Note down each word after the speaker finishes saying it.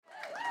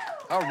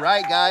All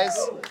right, guys.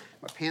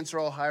 My pants are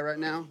all high right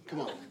now. Come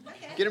on.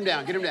 Get them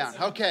down, get them down.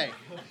 Okay.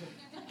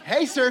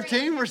 Hey, Serve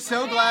Team. We're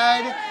so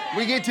glad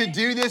we get to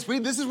do this.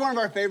 This is one of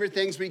our favorite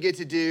things we get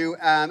to do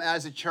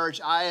as a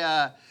church.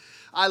 I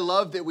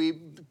love that we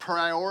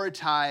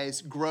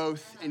prioritize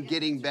growth and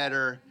getting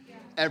better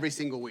every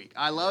single week.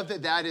 I love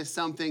that that is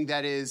something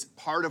that is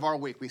part of our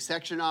week. We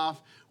section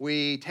off,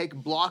 we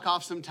block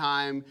off some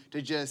time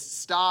to just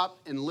stop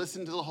and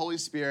listen to the Holy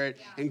Spirit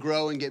and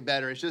grow and get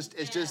better.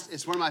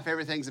 It's one of my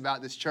favorite things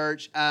about this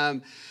church.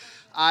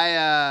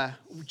 I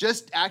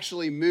just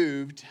actually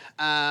moved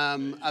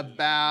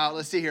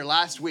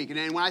last week.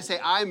 And when I say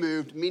I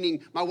moved,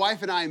 meaning my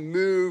wife and I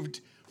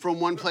moved from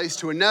one place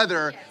to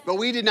another, but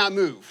we did not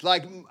move.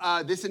 Like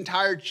this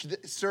entire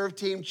Serve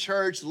Team,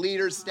 church,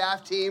 leaders,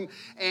 staff team,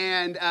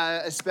 and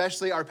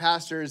especially our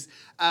pastors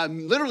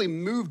literally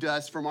moved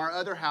us from our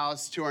other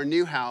house to our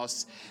new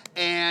house.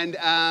 And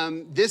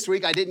this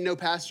week, I didn't know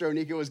Pastor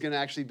Onika was going to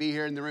actually be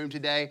here in the room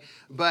today,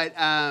 but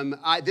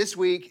this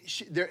week,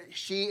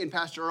 she and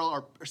Pastor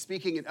Earl are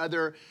speaking at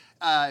other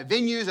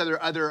venues,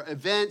 other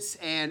events,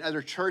 and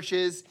other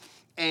churches.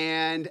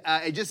 And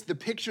just the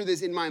picture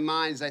that's in my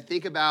mind as I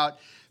think about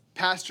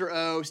Pastor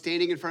O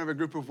standing in front of a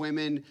group of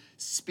women,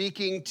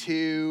 speaking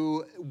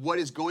to what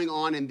is going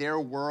on in their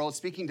world,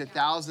 speaking to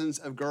thousands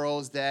of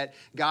girls that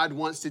God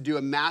wants to do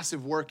a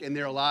massive work in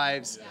their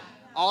lives. Yeah.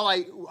 All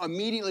I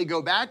immediately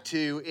go back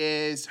to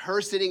is her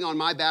sitting on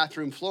my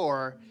bathroom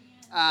floor,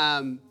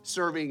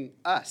 serving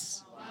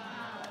us. Wow.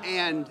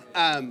 And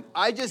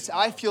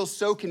I feel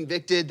so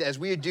convicted as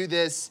we do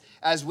this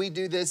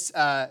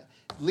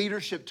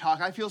leadership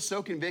talk. I feel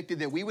so convicted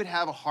that we would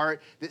have a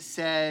heart that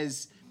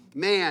says,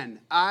 man,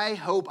 I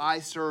hope I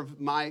serve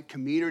my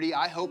community.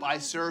 I hope I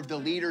serve the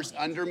leaders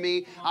under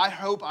me. I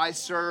hope I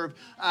serve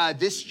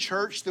this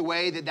church the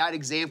way that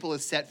example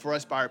is set for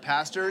us by our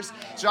pastors.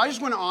 So I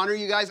just want to honor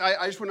you guys.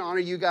 I just want to honor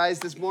you guys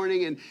this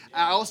morning. And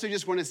I also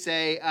just want to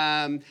say,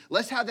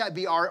 let's have that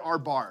be our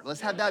bar.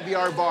 Let's have that be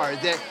our bar.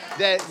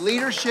 That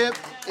leadership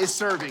is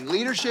serving.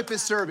 Leadership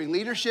is serving.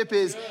 Leadership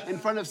is in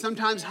front of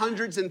sometimes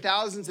hundreds and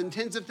thousands and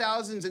tens of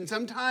thousands. And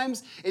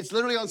sometimes it's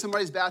literally on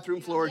somebody's bathroom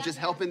floor, just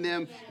helping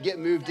them get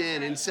moved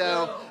in. And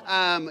so,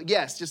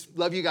 yes, just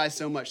love you guys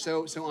so much.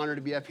 So honored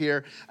to be up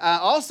here.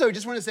 Also,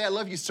 just want to say I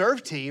love you,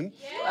 Serve Team.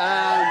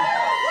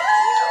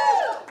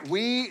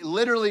 We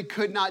literally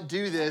could not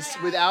do this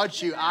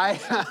without you.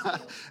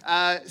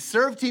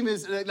 Serve Team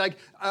is like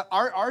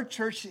our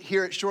church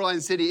here at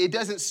Shoreline City. It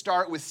doesn't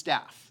start with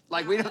staff.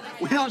 Like we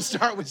don't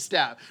start with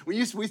staff. When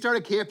we start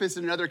a campus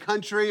in another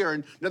country or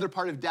in another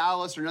part of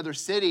Dallas or another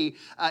city,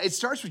 it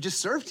starts with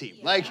just Serve Team.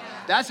 Like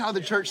that's how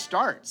the church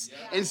starts.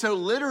 And so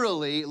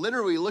literally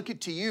look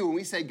to you when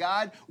we say,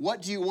 God,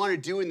 what do you want to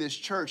do in this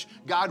church?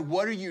 God,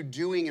 what are you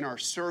doing in our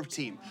Serve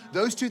Team?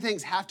 Those two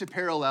things have to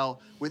parallel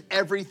with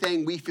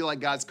everything we feel like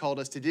God's called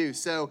us to do.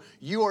 So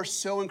you are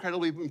so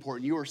incredibly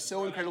important. You are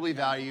so incredibly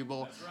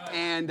valuable.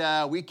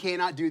 And we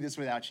cannot do this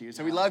without you.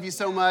 So we love you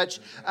so much.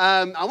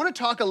 I want to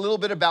talk a little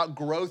bit about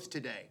growth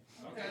today.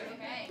 Okay.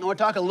 I want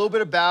to talk a little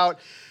bit about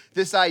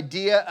this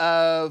idea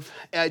of,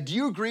 do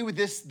you agree with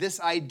this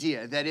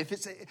idea that if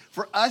it's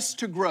for us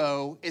to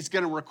grow, it's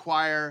going to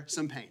require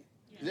some pain?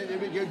 Do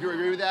you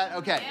agree with that?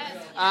 Okay.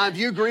 Do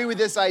you agree with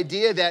this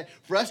idea that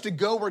for us to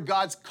go where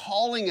God's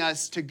calling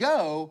us to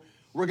go,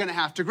 we're going to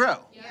have to grow?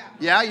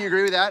 Yeah, you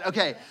agree with that?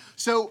 Okay.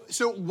 So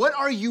what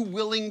are you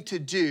willing to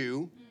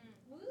do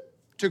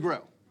to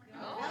grow?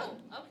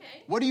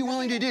 What are you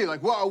willing to do?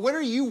 Like, what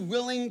are you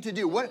willing to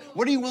do? What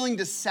are you willing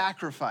to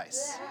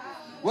sacrifice?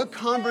 What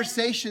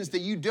conversations that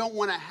you don't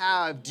want to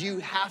have do you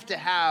have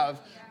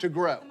to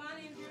grow?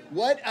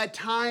 What at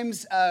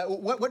times,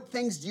 what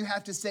things do you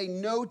have to say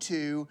no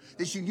to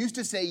that you used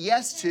to say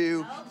yes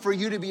to for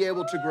you to be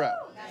able to grow?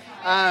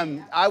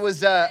 I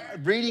was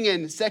reading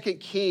in 2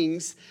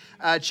 Kings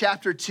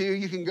chapter 2.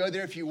 You can go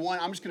there if you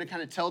want. I'm just going to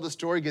kind of tell the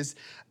story because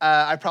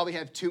I probably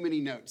have too many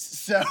notes.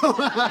 So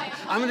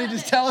I'm going to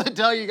just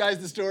tell you guys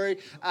the story.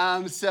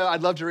 So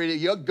I'd love to read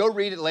it. You'll go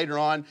read it later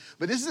on.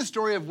 But this is a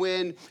story of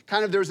when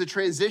kind of there was a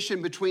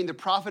transition between the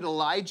prophet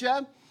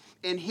Elijah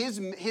and his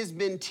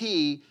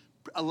mentee,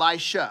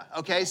 Elisha,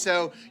 okay?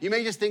 So you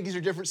may just think these are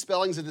different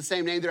spellings of the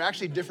same name. They're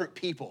actually different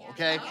people,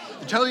 okay?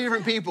 They're totally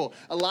different people.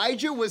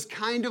 Elijah was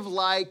kind of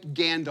like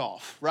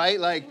Gandalf, right?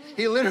 Like,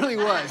 he literally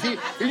was. He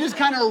just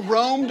kind of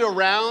roamed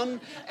around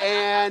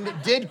and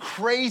did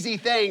crazy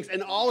things,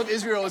 and all of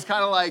Israel was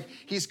kind of like,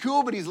 he's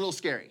cool, but he's a little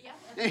scary.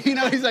 You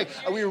know, he's like,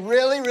 we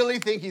really, really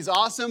think he's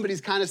awesome, but he's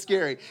kind of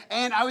scary.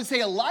 And I would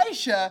say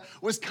Elisha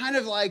was kind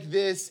of like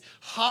this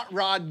hot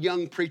rod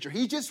young preacher.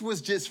 He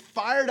was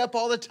fired up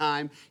all the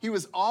time. He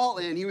was all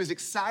in. He was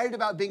excited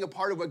about being a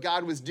part of what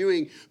God was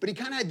doing, but he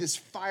kind of had this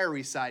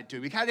fiery side to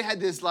him. He kind of had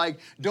this like,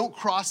 don't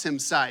cross him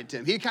side to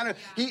him.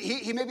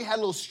 He maybe had a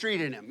little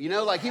street in him, you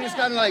know, like he was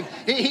kind of like,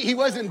 he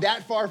wasn't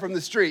that far from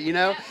the street, you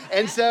know?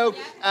 And so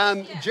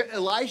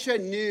Elijah,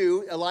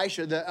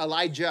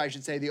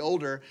 the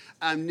older,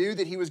 knew that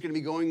that he was going to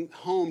be going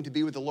home to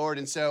be with the Lord.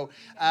 And so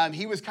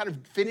he was kind of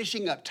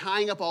finishing up,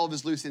 tying up all of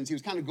his loose ends. He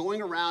was kind of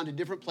going around to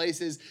different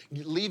places,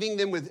 leaving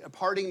them with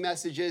parting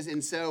messages.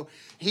 And so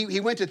he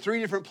went to 3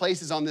 different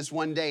places on this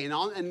one day. And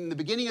in the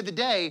beginning of the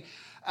day,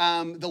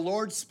 the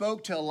Lord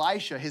spoke to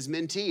Elisha, his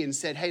mentee, and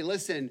said, hey,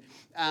 listen,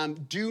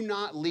 do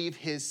not leave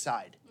his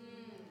side.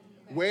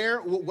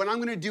 What I'm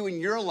going to do in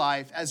your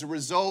life as a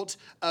result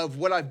of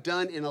what I've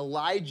done in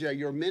Elijah,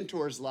 your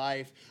mentor's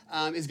life,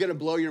 is going to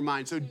blow your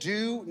mind. So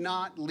do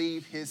not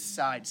leave his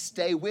side.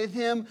 Stay with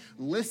him,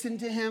 listen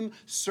to him,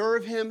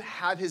 serve him,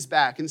 have his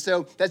back. And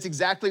so that's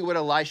exactly what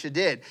Elisha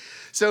did.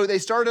 So they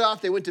started off,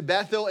 they went to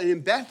Bethel, and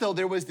in Bethel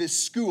there was this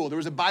school. There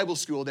was a Bible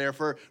school there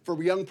for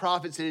young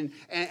prophets.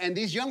 And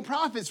these young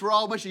prophets were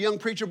all a bunch of young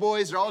preacher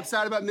boys. They're all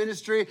excited about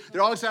ministry.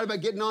 They're all excited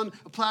about getting on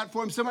a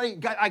platform.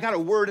 I got a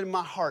word in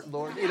my heart,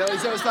 Lord.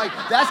 So it's like,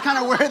 that's kind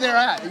of where they're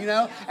at,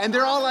 And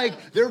they're all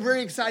like, they're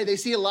very excited. They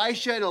see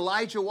Elisha and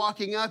Elijah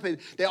walking up, and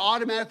they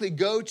automatically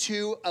go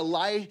to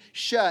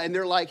Elisha, and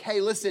they're like,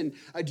 hey, listen,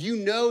 do you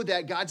know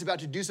that God's about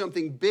to do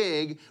something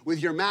big with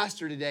your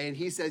master today? And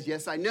he says,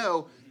 yes, I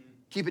know.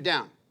 Keep it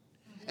down.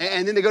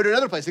 And then they go to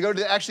another place. They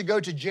actually go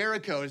to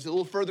Jericho. It's a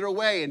little further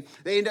away, and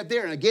they end up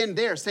there. And again,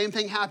 same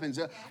thing happens.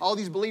 All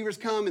these believers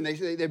come, and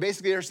they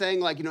basically are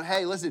saying, like,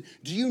 hey, listen,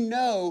 do you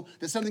know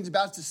that something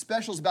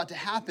special is about to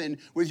happen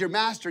with your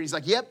master? And he's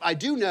like, yep, I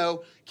do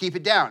know. Keep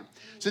it down.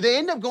 So they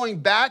end up going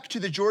back to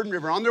the Jordan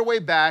River on their way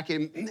back,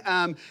 and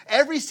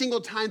every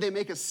single time they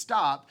make a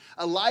stop,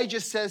 Elijah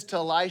says to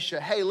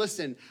Elisha, hey,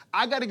 listen,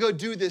 I got to go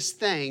do this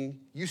thing.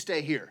 You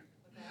stay here.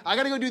 I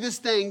got to go do this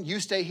thing. You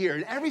stay here.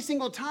 And every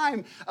single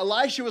time,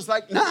 Elisha was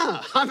like,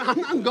 nah,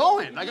 I'm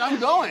going. I'm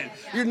going.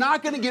 You're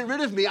not going to get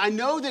rid of me. I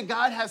know that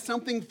God has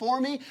something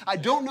for me. I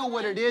don't know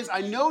what it is.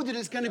 I know that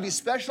it's going to be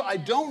special. I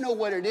don't know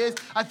what it is.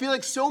 I feel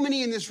like so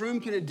many in this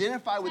room can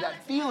identify with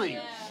that feeling.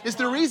 It's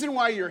the reason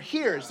why you're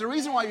here. It's the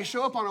reason why you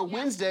show up on a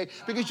Wednesday,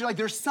 because you're like,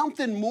 there's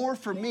something more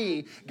for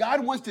me.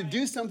 God wants to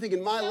do something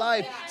in my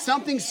life,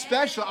 something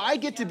special. I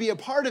get to be a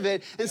part of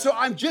it. And so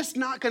I'm just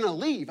not going to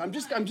leave. I'm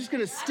just going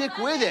to stick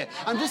with it.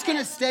 I'm just going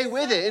to stay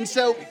with it. And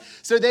so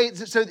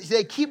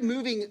they keep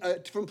moving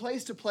from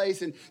place to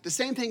place, and the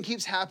same thing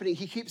keeps happening.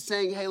 He keeps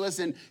saying, hey,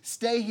 listen,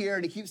 stay here.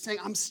 And he keeps saying,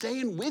 I'm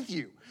staying with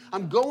you.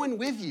 I'm going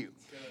with you.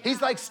 He's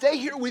like, stay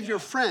here with your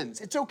friends.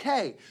 It's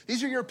okay.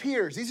 These are your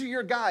peers. These are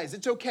your guys.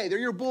 It's okay. They're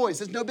your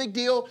boys. It's no big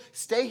deal.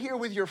 Stay here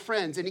with your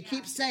friends. And he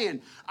keeps saying,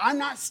 I'm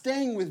not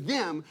staying with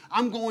them.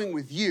 I'm going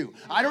with you.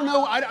 I don't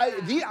know.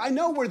 I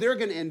know where they're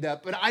going to end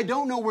up, but I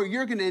don't know where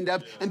you're going to end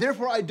up. And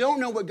therefore, I don't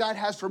know what God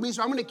has for me.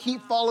 So I'm going to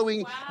keep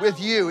following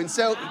with you. And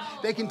so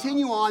they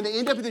continue on. They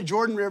end up at the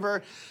Jordan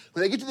River.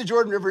 When they get to the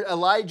Jordan River,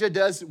 Elijah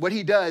does what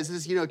he does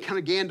is, kind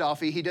of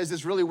Gandalf-y. He does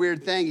this really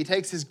weird thing. He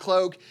takes his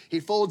cloak, he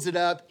folds it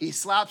up, he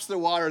slaps the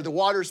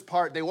water's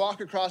part. They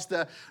walk across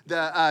the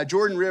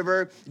Jordan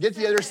River, get to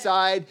the other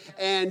side,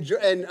 and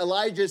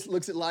Elijah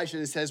looks at Elisha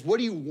and says, what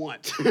do you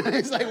want?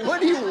 He's like,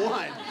 what do you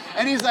want?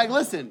 And he's like,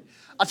 listen,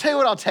 I'll tell you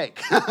what I'll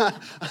take.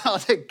 I'll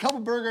take a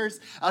couple burgers,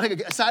 I'll take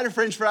a side of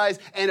French fries,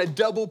 and a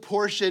double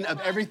portion of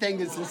everything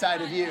that's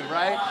inside of you,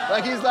 right?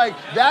 Like, he's like,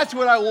 that's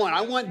what I want. I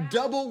want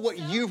double what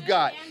you've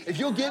got. If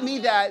you'll give me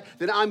that,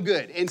 then I'm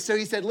good. And so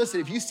he said, listen,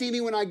 if you see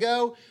me when I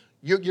go,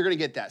 you're going to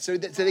get that. So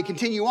they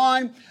continue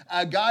on.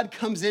 God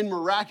comes in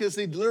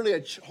miraculously. Literally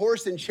a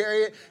horse and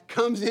chariot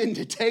comes in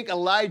to take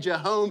Elijah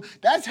home.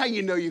 That's how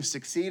you know you've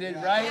succeeded,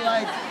 right?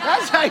 Like,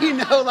 that's how you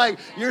know, like,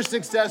 you're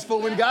successful.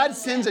 When God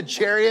sends a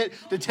chariot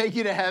to take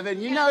you to heaven,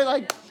 you know,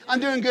 like, I'm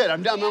doing good.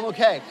 I'm done. I'm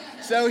okay.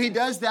 So he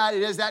does that.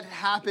 And as that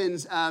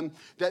happens,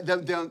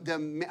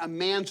 the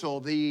mantle,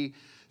 the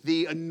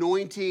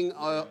anointing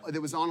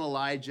that was on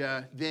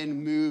Elijah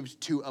then moved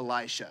to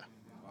Elisha.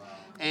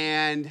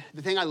 And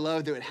the thing I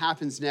love that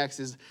happens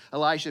next is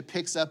Elisha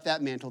picks up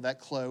that mantle,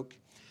 that cloak.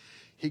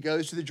 He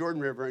goes to the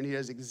Jordan River, and he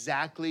does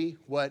exactly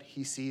what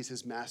he sees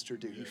his master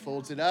do. He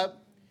folds it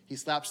up, he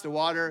slaps the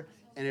water,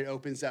 and it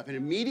opens up. And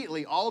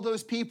immediately, all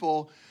those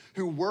people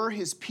who were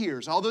his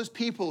peers, all those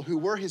people who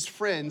were his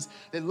friends,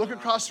 they look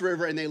across the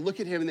river, and they look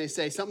at him, and they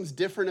say, something's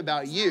different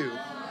about you.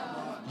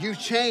 You've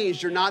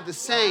changed. You're not the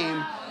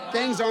same.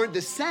 Things aren't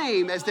the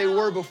same as they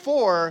were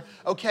before.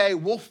 Okay,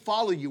 we'll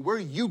follow you. Where are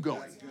you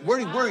going? Where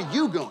are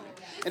you going?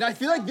 And I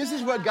feel like this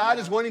is what God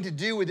is wanting to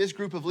do with this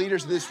group of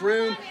leaders in this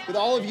room, with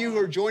all of you who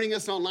are joining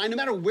us online, no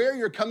matter where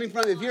you're coming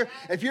from.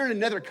 If you're in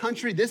another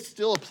country, this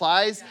still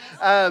applies.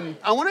 I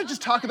want to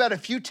just talk about a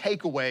few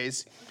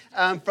takeaways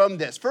from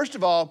this. First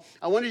of all,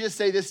 I want to just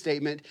say this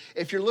statement.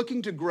 If you're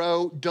looking to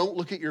grow, don't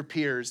look at your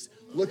peers.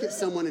 Look at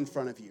someone in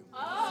front of you.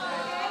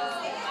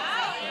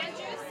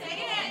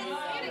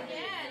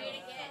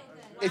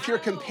 If you're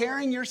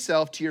comparing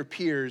yourself to your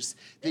peers,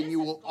 then you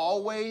will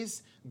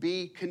always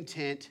be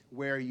content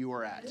where you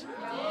are at.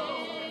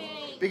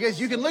 Because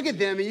you can look at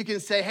them and you can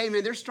say, hey,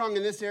 man, they're strong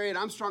in this area and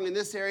I'm strong in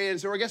this area, and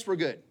so I guess we're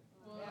good.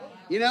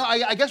 You know,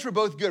 I guess we're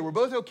both good. We're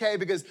both okay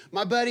because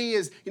my buddy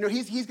is, you know,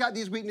 he's got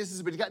these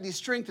weaknesses, but he's got these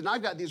strengths, and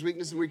I've got these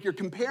weaknesses. And you're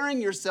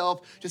comparing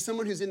yourself to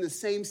someone who's in the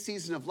same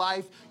season of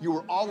life. You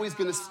are always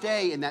going to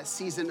stay in that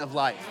season of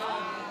life.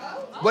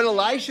 What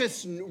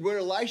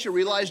Elisha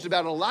realized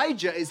about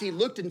Elijah is he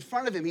looked in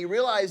front of him. He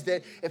realized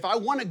that if I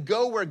want to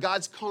go where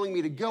God's calling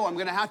me to go, I'm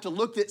going to have to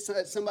look at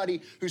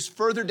somebody who's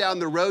further down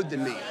the road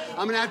than me.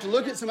 I'm going to have to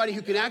look at somebody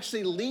who can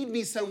actually lead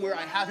me somewhere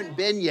I haven't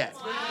been yet.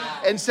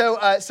 And so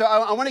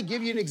I want to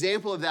give you an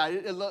example of that.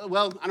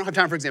 Well, I don't have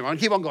time for example. I'm going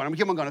to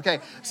keep on going. Okay.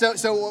 So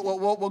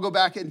we'll go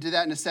back into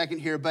that in a second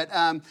here. But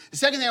the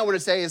second thing I want to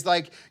say is,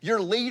 like,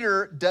 your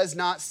leader does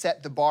not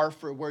set the bar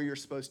for where you're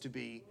supposed to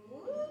be.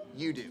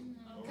 You do.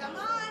 Come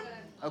on.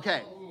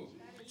 Okay,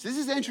 so this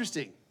is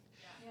interesting.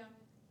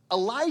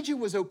 Elijah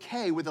was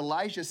okay with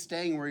Elijah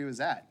staying where he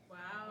was at. Wow.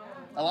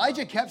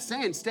 Elijah kept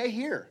saying, stay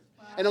here.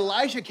 Wow. And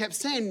Elijah kept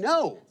saying,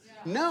 no,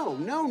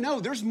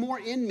 there's more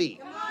in me.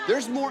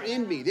 There's more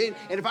in me.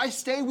 And if I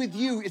stay with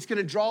you, it's going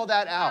to draw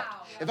that out.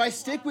 If I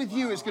stick with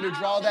you, it's going to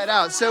draw that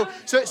out. So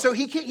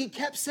he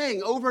kept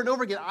saying over and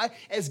over again,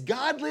 as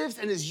God lives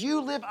and as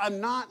you live, I'm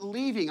not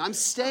leaving. I'm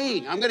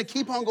staying. I'm going to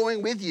keep on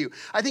going with you.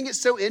 I think it's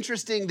so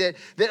interesting that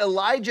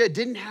Elijah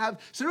didn't have,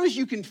 sometimes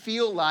you can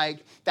feel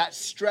like that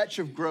stretch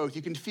of growth.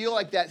 You can feel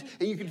like that,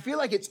 and you can feel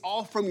like it's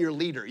all from your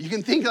leader. You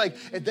can think like,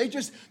 they're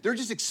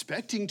just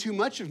expecting too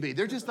much of me.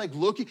 They're just like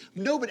looking.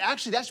 No, but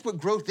actually that's what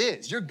growth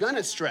is. You're going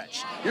to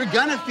stretch. You're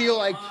going to feel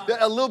like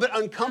a little bit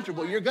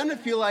uncomfortable. You're going to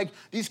feel like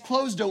these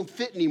clothes don't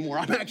fit anymore.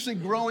 I'm actually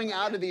growing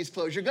out of these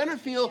clothes. You're going to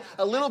feel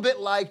a little bit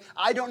like,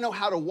 I don't know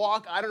how to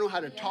walk. I don't know how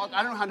to talk.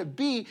 I don't know how to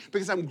be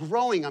because I'm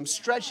growing. I'm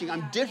stretching.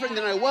 I'm different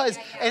than I was.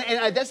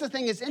 And that's the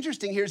thing that's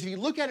interesting here is if you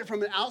look at it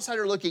from an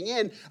outsider looking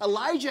in,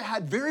 Elijah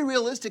had very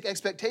realistic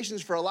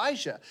expectations for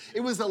Elisha.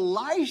 It was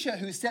Elisha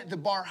who set the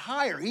bar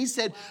higher. He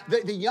said,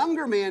 the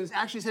younger man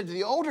actually said to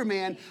the older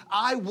man,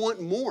 I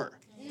want more.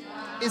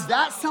 Is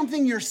that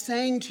something you're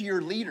saying to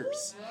your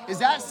leaders? Is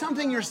that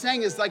something you're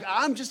saying is like,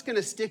 I'm just going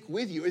to stick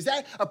with you? Is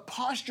that a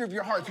posture of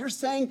your heart? If you're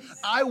saying,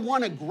 I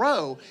want to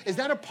grow, is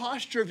that a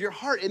posture of your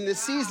heart in this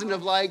season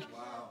of like,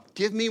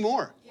 give me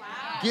more,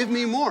 give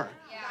me more?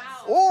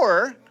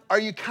 Or are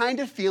you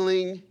kind of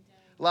feeling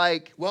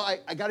like, well,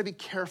 I got to be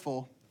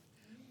careful.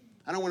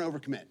 I don't want to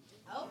overcommit.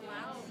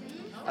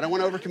 I don't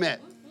want to overcommit.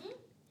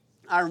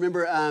 I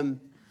remember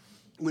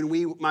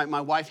when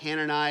my wife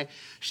Hannah and I,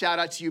 shout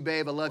out to you,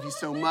 babe. I love you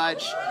so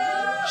much.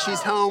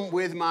 She's home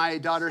with my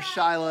daughter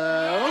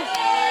Shiloh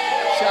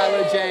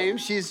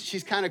James.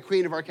 She's kind of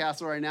queen of our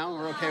castle right now.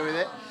 We're okay with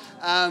it.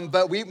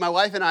 But my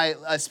wife and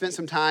I spent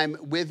some time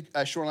with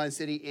Shoreline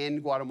City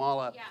in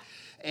Guatemala. Yeah.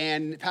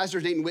 And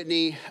Pastors Nate and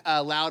Whitney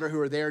Louder, who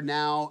are there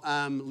now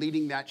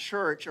leading that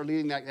church, or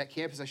leading that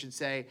campus, I should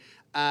say,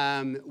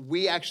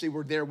 we actually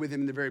were there with him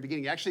in the very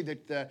beginning. Actually,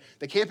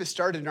 the campus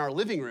started in our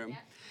living room. Yeah.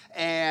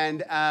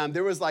 And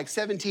there was like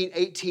 17,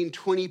 18,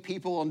 20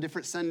 people on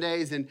different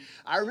Sundays. And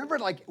I remember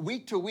like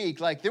week to week,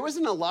 like there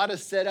wasn't a lot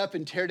of setup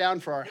and tear down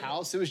for our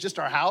house. It was just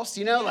our house,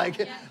 you know, like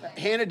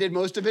Hannah did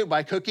most of it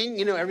by cooking,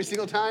 you know, every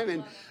single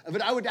time.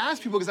 But I would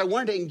ask people, because I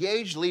wanted to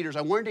engage leaders.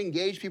 I wanted to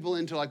engage people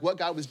into like what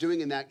God was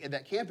doing in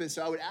that campus.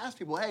 So I would ask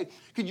people, hey,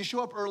 could you show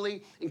up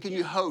early and can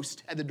you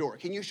host at the door?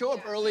 Can you show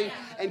up early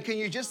and can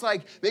you just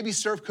like maybe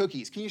serve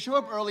cookies? Can you show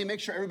up early, make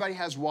sure everybody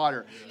has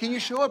water? Can you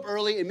show up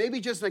early and maybe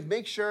just like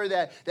make sure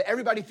that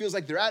everybody feels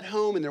like they're at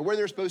home and they're where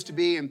they're supposed to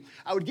be? And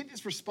I would get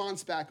this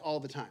response back all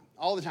the time.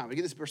 I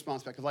get this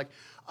response back of like,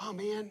 oh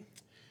man,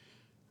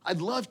 I'd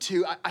love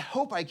to. I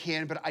hope I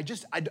can, but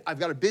I've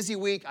got a busy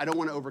week. I don't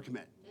want to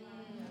overcommit.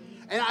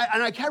 And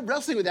I kept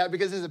wrestling with that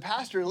because as a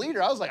pastor and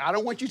leader, I was like, I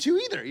don't want you to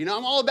either. You know,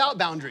 I'm all about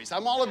boundaries.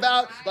 I'm all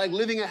about like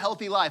living a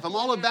healthy life. I'm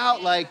all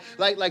about like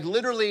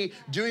literally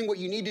doing what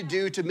you need to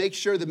do to make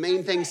sure the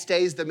main thing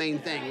stays the main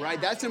thing,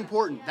 right? That's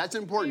important. That's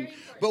important.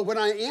 But what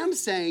I am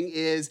saying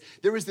is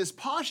there was this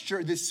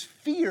posture, this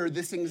fear,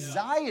 this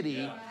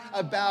anxiety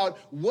about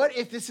what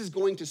if this is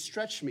going to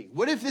stretch me?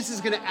 What if this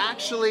is going to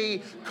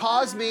actually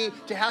cause me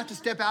to have to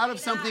step out of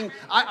something?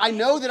 I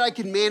know that I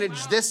can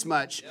manage this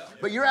much,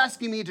 but you're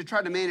asking me to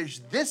try to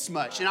manage this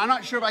much, and I'm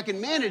not sure if I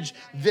can manage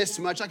this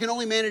much. I can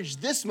only manage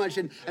this much,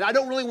 and I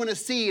don't really want to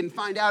see and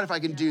find out if I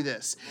can do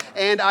this.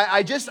 And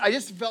I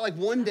just felt like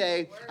one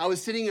day I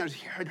was sitting,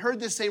 I'd heard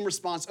this same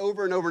response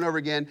over and over and over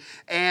again,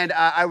 and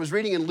I was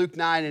reading in Luke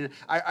 9, and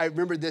I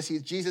remembered this.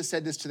 Jesus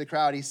said this to the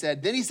crowd.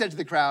 Then he said to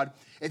the crowd,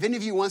 if any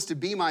of you wants to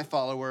be my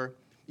follower,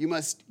 you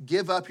must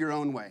give up your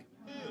own way.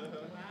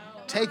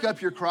 Take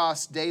up your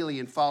cross daily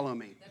and follow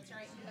me.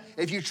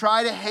 If you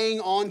try to hang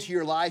on to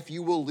your life,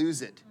 you will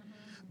lose it.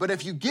 But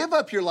if you give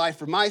up your life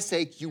for my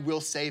sake, you will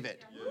save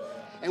it.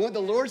 And what the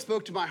Lord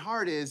spoke to my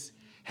heart is,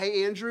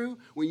 hey, Andrew,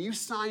 when you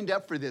signed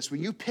up for this,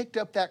 when you picked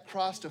up that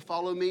cross to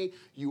follow me,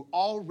 you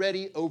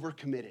already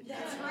overcommitted.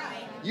 That's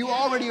right. You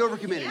already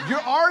overcommitted.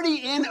 You're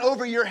already in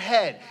over your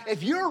head.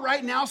 If you're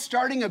right now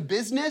starting a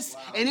business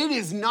and it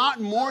is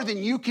not more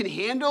than you can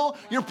handle,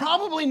 you're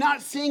probably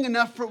not seeing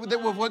enough with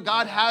what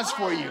God has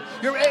for you.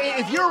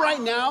 If you're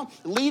right now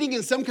leading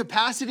in some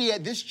capacity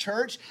at this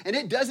church and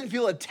it doesn't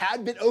feel a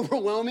tad bit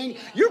overwhelming,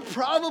 you're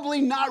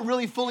probably not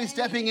really fully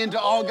stepping into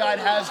all God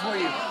has for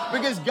you.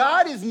 Because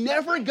God is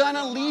never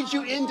gonna lead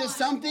you into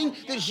something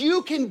that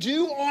you can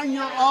do on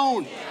your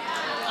own.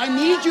 I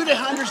need you to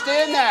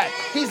understand that.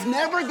 He's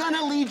never going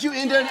to lead you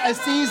into a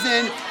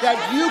season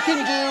that you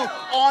can do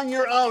on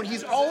your own.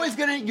 It's always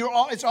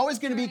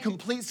going to be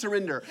complete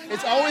surrender.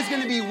 It's always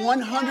going to be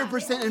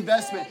 100%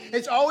 investment.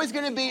 It's always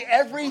going to be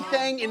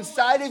everything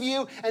inside of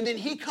you, and then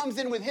he comes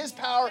in with his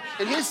power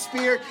and his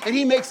spirit, and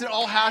he makes it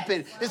all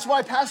happen. It's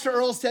why Pastor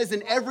Earl says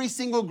in every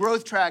single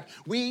growth track,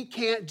 we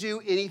can't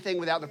do anything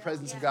without the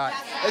presence of God.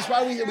 That's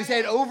why we say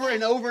it over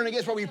and over and again.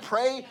 It's why we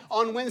pray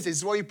on Wednesdays.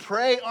 It's why we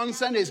pray on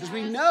Sundays, because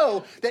we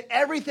know that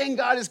everything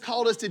God has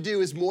called us to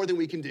do is more than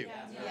we can do.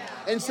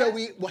 And so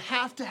we will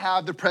have to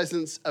have the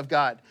presence of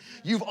God.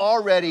 You've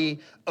already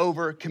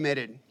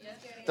overcommitted.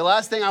 The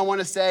last thing I want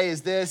to say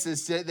is this,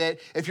 is that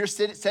if you're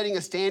setting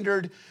a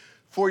standard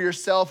for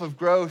yourself of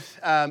growth,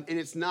 and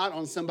it's not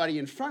on somebody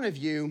in front of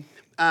you,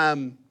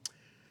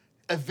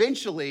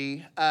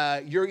 eventually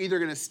you're either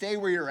going to stay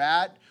where you're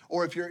at,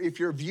 or if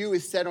your view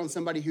is set on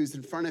somebody who's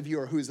in front of you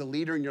or who's a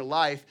leader in your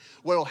life,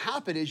 what will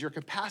happen is your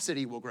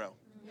capacity will grow.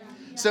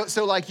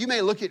 So like you may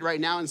look at right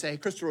now and say, hey,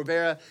 Crystal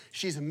Rivera,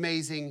 she's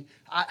amazing.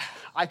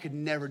 I could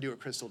never do what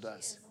Crystal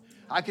does.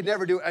 I could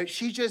never do it.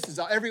 She just is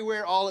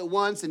everywhere all at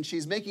once, and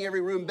she's making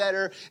every room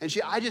better, and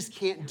I just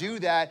can't do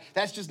that.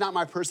 That's just not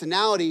my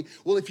personality.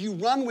 Well, if you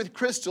run with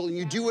Crystal and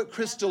you do what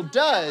Crystal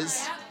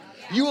does,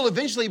 you will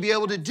eventually be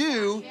able to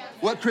do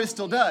what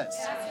Crystal does.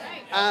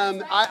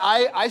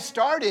 I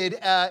started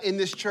in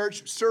this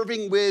church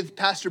serving with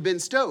Pastor Ben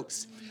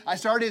Stokes. I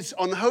started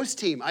on the host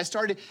team.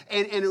 And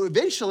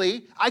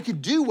eventually I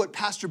could do what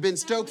Pastor Ben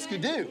Stokes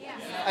could do.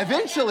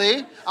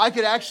 Eventually I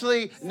could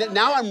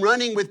now I'm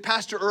running with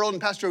Pastor Earl and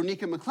Pastor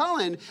Onika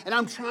McClellan, and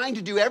I'm trying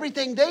to do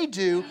everything they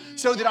do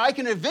so that I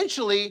can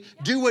eventually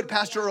do what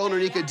Pastor Earl and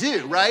Onika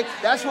do, right?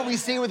 That's what we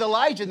see with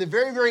Elijah. In the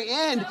very, very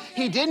end,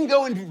 he didn't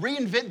go and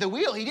reinvent the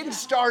wheel. He didn't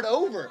start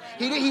over.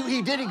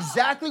 He did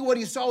exactly what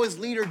he saw his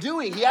leader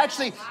doing. He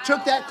actually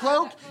took that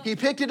cloak, he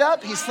picked it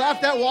up, he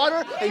slapped that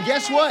water, and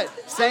guess what?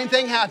 Same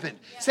thing happened.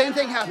 Same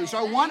thing happened. So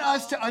I want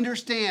us to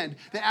understand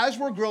that as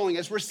we're growing,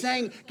 as we're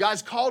saying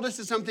God's called us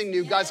to something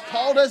new, God's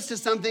called us to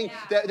something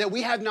that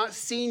we have not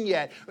seen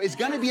yet. It's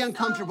going to be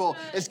uncomfortable.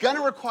 It's going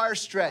to require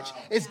stretch.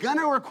 It's going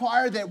to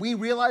require that we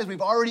realize we've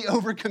already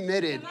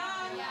overcommitted.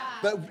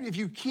 But if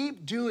you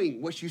keep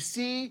doing what you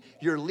see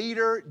your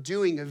leader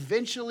doing,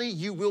 eventually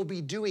you will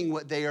be doing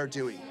what they are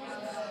doing.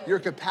 Your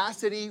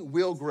capacity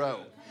will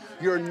grow.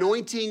 Your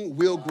anointing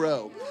will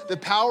grow. The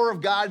power of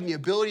God and the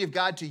ability of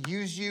God to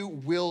use you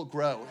will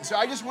grow. So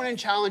I just want to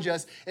challenge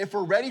us, if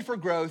we're ready for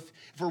growth,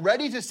 if we're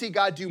ready to see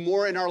God do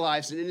more in our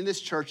lives and in this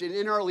church and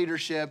in our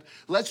leadership,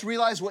 let's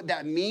realize what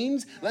that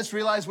means. Let's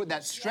realize what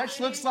that stretch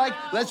looks like.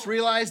 Let's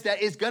realize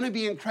that it's going to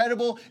be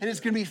incredible, and it's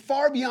going to be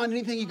far beyond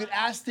anything you could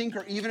ask, think,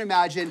 or even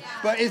imagine.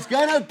 But it's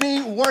going to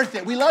be worth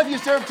it. We love you,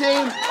 Serve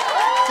Team.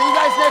 See you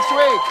guys next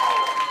week.